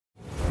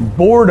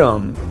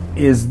Boredom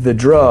is the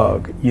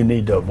drug you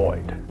need to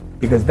avoid,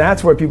 because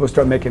that's where people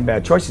start making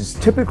bad choices.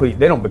 Typically,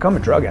 they don't become a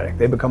drug addict,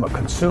 they become a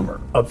consumer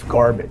of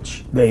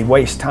garbage. They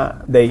waste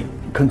time, they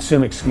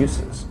consume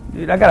excuses.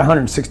 Dude, I got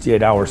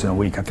 168 hours in a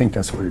week, I think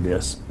that's what it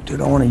is.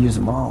 Dude, I want to use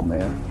them all,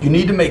 man. You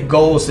need to make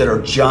goals that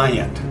are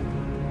giant.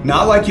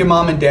 Not like your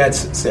mom and dad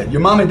said.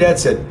 Your mom and dad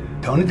said,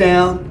 tone it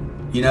down,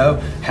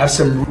 have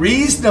some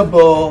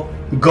reasonable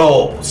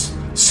goals,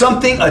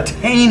 something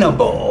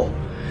attainable.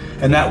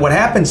 And that what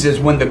happens is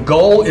when the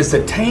goal is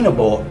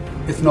attainable,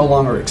 it's no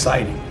longer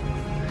exciting.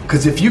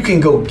 Because if you can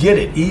go get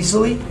it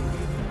easily,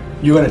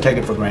 you're going to take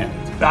it for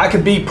granted. I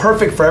could be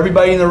perfect for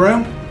everybody in the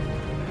room.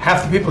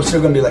 Half the people are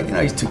still going to be like,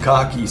 he's too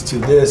cocky, he's too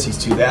this, he's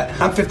too that.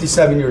 I'm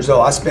 57 years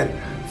old. I spent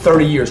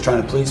 30 years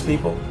trying to please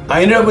people.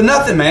 I ended up with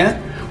nothing,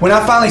 man. When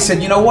I finally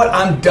said, you know what,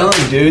 I'm done,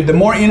 dude. The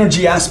more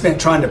energy I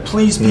spent trying to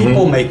please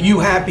people, make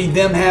you happy,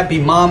 them happy,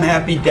 mom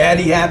happy,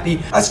 daddy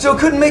happy, I still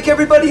couldn't make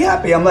everybody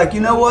happy. I'm like,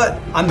 you know what,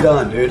 I'm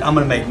done, dude. I'm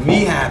gonna make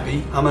me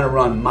happy. I'm gonna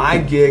run my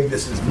gig.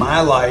 This is my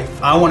life.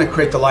 I wanna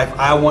create the life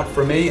I want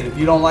for me, and if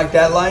you don't like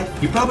that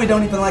life, you probably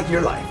don't even like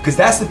your life, because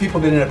that's the people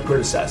that end up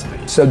criticizing me.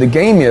 So the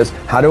game is,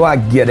 how do I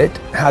get it?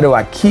 How do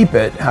I keep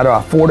it? How do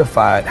I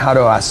fortify it? How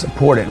do I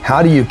support it?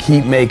 How do you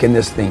keep making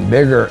this thing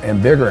bigger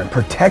and bigger and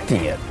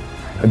protecting it?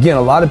 Again,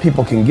 a lot of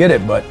people can get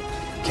it, but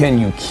can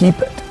you keep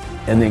it?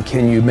 And then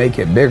can you make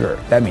it bigger?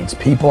 That means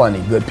people. I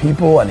need good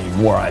people. I need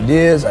more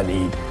ideas. I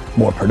need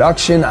more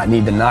production. I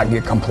need to not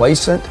get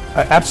complacent.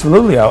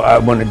 Absolutely, I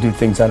want to do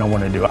things I don't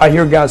want to do. I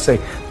hear guys say,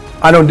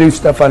 I don't do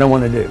stuff I don't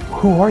want to do.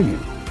 Who are you?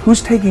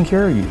 Who's taking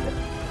care of you then?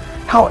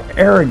 How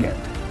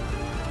arrogant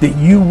that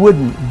you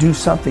wouldn't do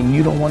something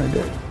you don't want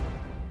to do.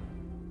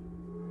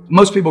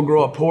 Most people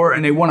grow up poor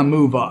and they want to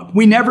move up.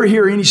 We never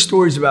hear any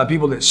stories about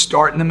people that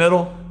start in the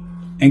middle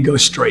and go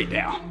straight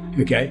down,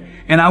 okay?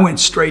 And I went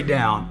straight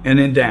down and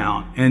then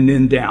down and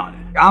then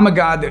down. I'm a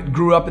guy that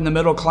grew up in the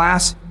middle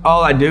class.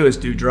 All I do is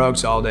do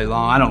drugs all day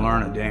long. I don't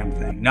learn a damn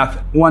thing,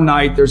 nothing. One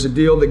night, there's a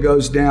deal that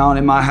goes down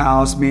in my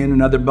house. Me and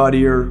another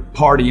buddy are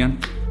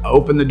partying. I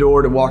open the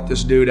door to walk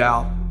this dude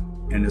out,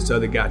 and this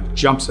other guy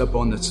jumps up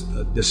on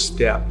this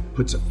step,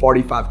 puts a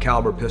 .45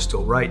 caliber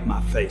pistol right in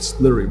my face,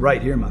 literally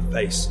right here in my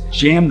face.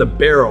 Jammed the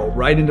barrel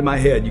right into my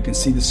head. You can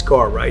see the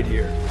scar right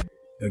here,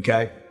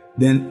 okay?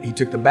 Then he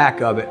took the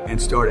back of it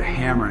and started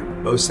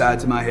hammering both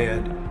sides of my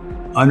head,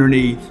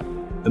 underneath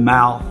the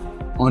mouth,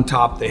 on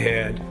top of the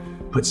head,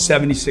 put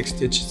 76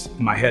 stitches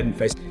in my head and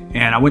face.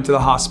 And I went to the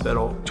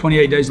hospital.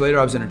 28 days later,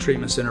 I was in a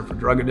treatment center for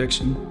drug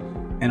addiction.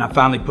 And I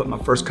finally put my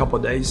first couple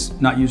of days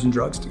not using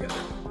drugs together.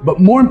 But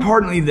more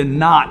importantly than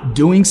not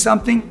doing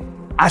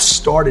something, I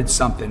started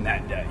something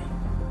that day.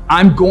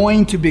 I'm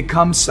going to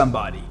become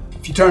somebody.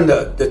 If you turn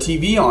the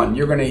TV on,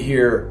 you're going to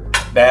hear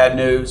bad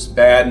news,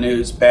 bad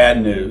news,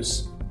 bad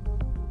news.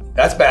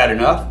 That's bad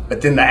enough,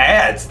 but then the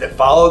ads that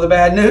follow the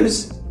bad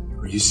news.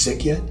 Are you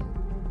sick yet?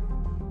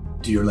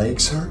 Do your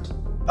legs hurt?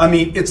 I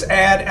mean, it's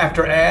ad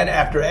after ad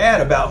after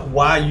ad about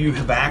why you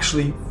have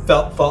actually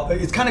felt.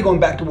 It's kind of going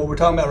back to what we're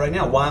talking about right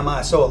now. Why am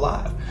I so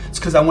alive? It's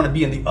because I want to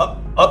be in the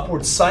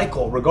upward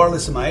cycle,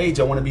 regardless of my age.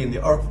 I want to be in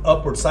the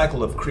upward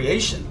cycle of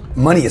creation.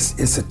 Money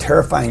is a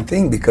terrifying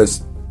thing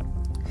because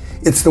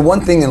it's the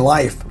one thing in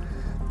life.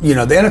 The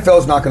NFL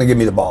is not going to give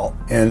me the ball,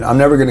 and I'm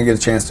never going to get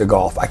a chance to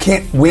golf. I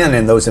can't win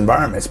in those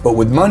environments, but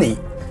with money,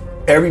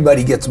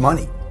 everybody gets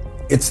money.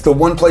 It's the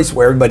one place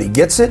where everybody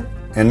gets it,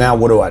 and now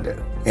what do I do?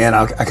 And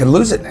I can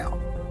lose it now.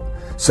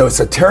 So it's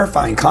a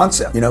terrifying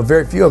concept.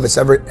 Very few of us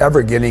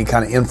ever get any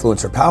kind of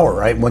influence or power,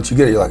 right? Once you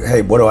get it, you're like,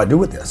 hey, what do I do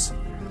with this?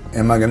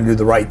 Am I going to do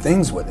the right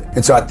things with it?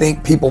 And so I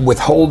think people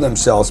withhold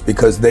themselves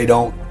because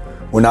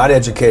we're not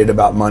educated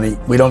about money.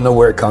 We don't know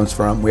where it comes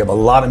from. We have a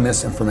lot of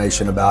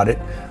misinformation about it.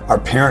 Our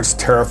parents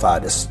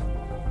terrified us.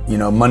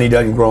 Money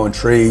doesn't grow on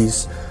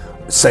trees.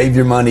 Save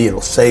your money,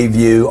 it'll save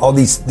you. All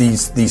these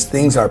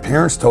things our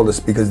parents told us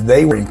because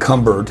they were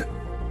encumbered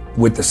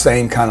with the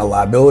same kind of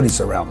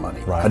liabilities around money.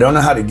 Right. I don't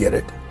know how to get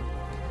it.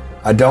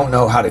 I don't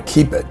know how to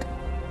keep it.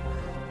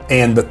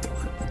 And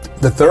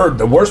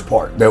the worst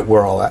part that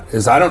we're all at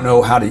is I don't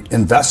know how to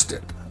invest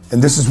it.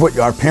 And this is what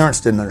our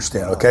parents didn't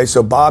understand, okay?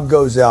 So Bob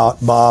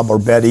or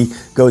Betty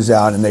goes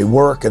out and they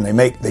work and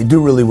they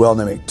do really well and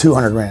they make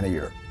 $200,000 a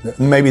year.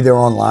 Maybe they're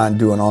online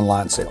doing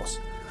online sales.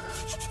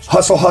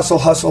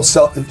 Hustle,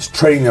 sell,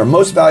 trading their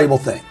most valuable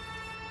thing.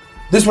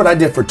 This is what I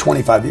did for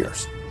 25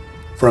 years.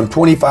 From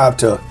 25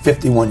 to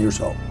 51 years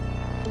old.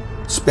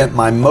 Spent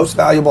my most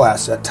valuable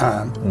asset,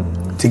 time,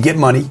 to get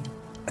money,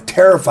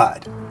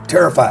 terrified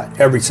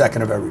every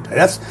second of every day.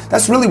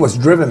 That's really what's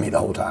driven me the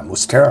whole time,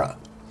 was terror.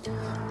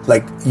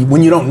 Like,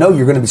 when you don't know,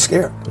 you're going to be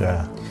scared.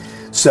 Yeah.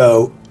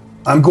 So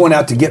I'm going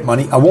out to get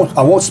money. I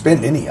won't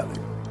spend any of it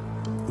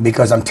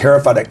because I'm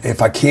terrified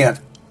if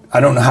I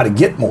don't know how to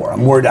get more.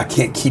 I'm worried I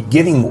can't keep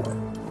getting more.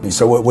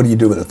 So what do you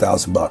do with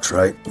 $1,000,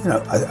 right?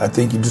 I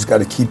think you just got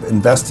to keep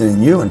investing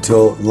in you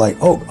until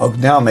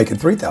now I'm making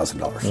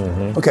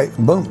 $3,000. Okay,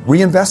 boom,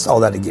 reinvest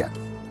all that again.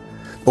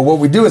 But what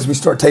we do is we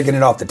start taking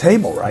it off the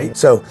table, right?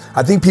 So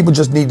I think people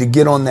just need to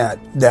get on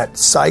that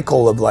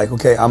cycle of like,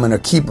 okay, I'm going to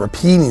keep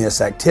repeating this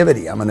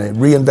activity. I'm going to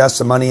reinvest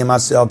some money in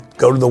myself,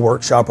 go to the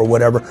workshop or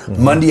whatever.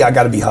 Monday, I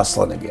got to be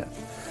hustling again.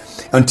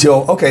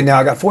 Until, okay, now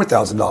I got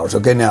 $4,000.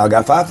 Okay, now I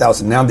got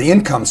 $5,000. Now the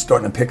income's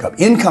starting to pick up.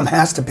 Income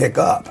has to pick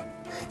up.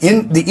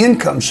 The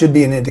income should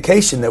be an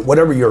indication that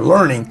whatever you're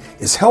learning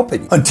is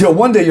helping you. Until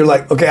one day you're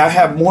like, okay, I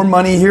have more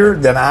money here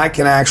than I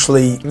can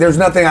actually, there's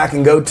nothing I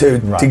can go to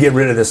get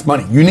rid of this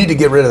money. You need to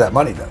get rid of that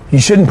money though. You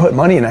shouldn't put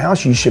money in a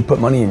house, you should put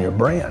money in your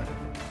brand.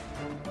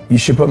 You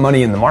should put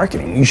money in the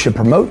marketing. You should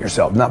promote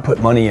yourself, not put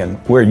money in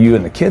where you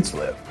and the kids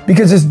live.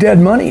 Because it's dead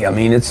money. I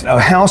mean, a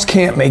house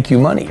can't make you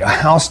money. A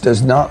house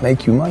does not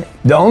make you money.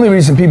 The only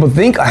reason people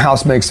think a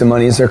house makes them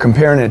money is they're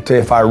comparing it to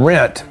if I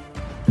rent,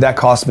 that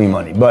costs me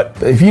money.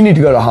 But if you need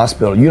to go to a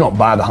hospital, you don't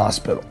buy the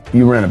hospital.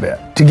 You rent a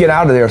bed to get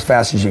out of there as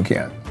fast as you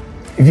can.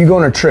 If you go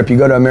on a trip, you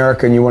go to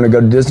America and you want to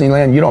go to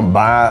Disneyland, you don't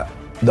buy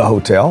the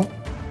hotel,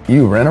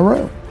 you rent a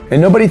room.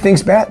 And nobody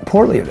thinks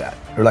poorly of that.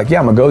 They're like, yeah,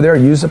 I'm gonna go there,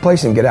 use the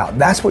place and get out.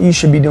 That's what you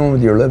should be doing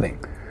with your living.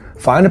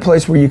 Find a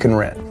place where you can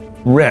rent.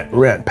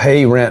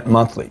 Pay rent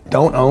monthly.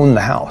 Don't own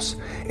the house.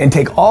 And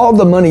take all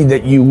the money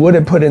that you would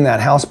have put in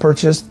that house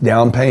purchase,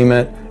 down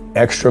payment,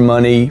 extra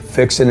money,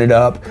 fixing it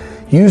up.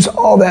 Use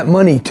all that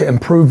money to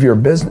improve your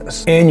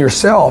business and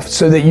yourself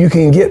so that you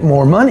can get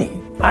more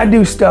money. I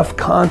do stuff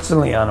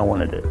constantly I don't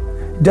want to do.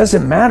 It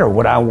doesn't matter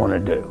what I want to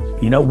do.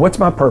 You know, what's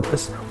my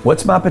purpose?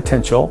 What's my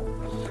potential?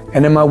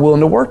 And am I willing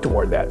to work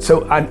toward that?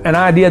 So an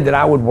idea that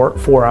I would work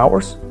 4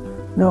 hours,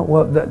 no,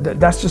 well,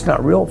 that's just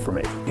not real for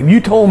me. If you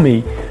told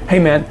me, hey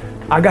man,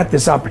 I got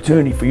this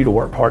opportunity for you to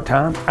work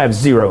part-time, I have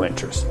zero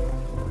interest.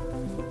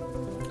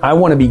 I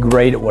want to be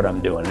great at what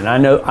I'm doing. And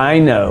I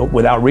know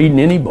without reading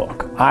any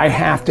book, I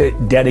have to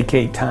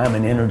dedicate time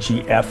and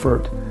energy,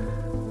 effort,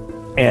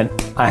 and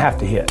I have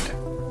to hit.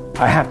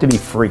 I have to be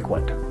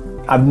frequent.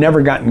 I've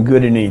never gotten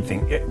good at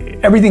anything.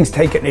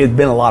 It's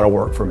been a lot of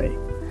work for me.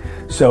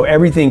 So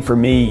everything for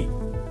me,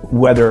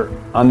 whether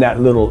I'm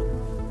that little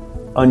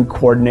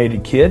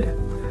uncoordinated kid,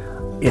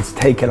 it's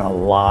taken a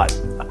lot.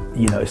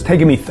 You know, it's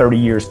taken me 30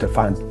 years to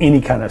find any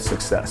kind of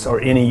success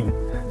or any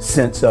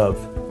sense of,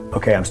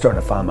 okay, I'm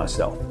starting to find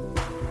myself.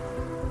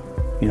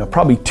 You know,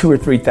 probably 2,000 or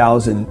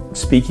 3,000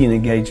 speaking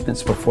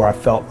engagements before I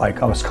felt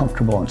like I was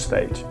comfortable on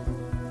stage.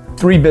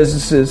 3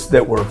 businesses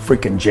that were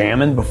freaking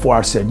jamming before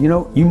I said, you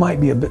know, you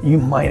might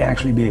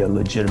actually be a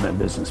legitimate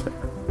businessman.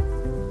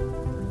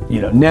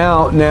 You know,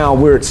 now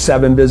we're at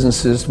 7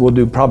 businesses. We'll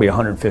do probably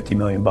 $150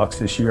 million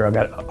this year.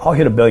 I'll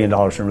hit $1 billion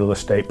in real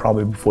estate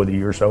probably before the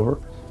year's over.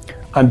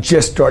 I'm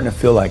just starting to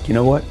feel like, you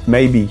know what,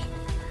 maybe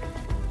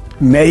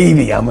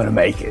I'm gonna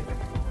make it.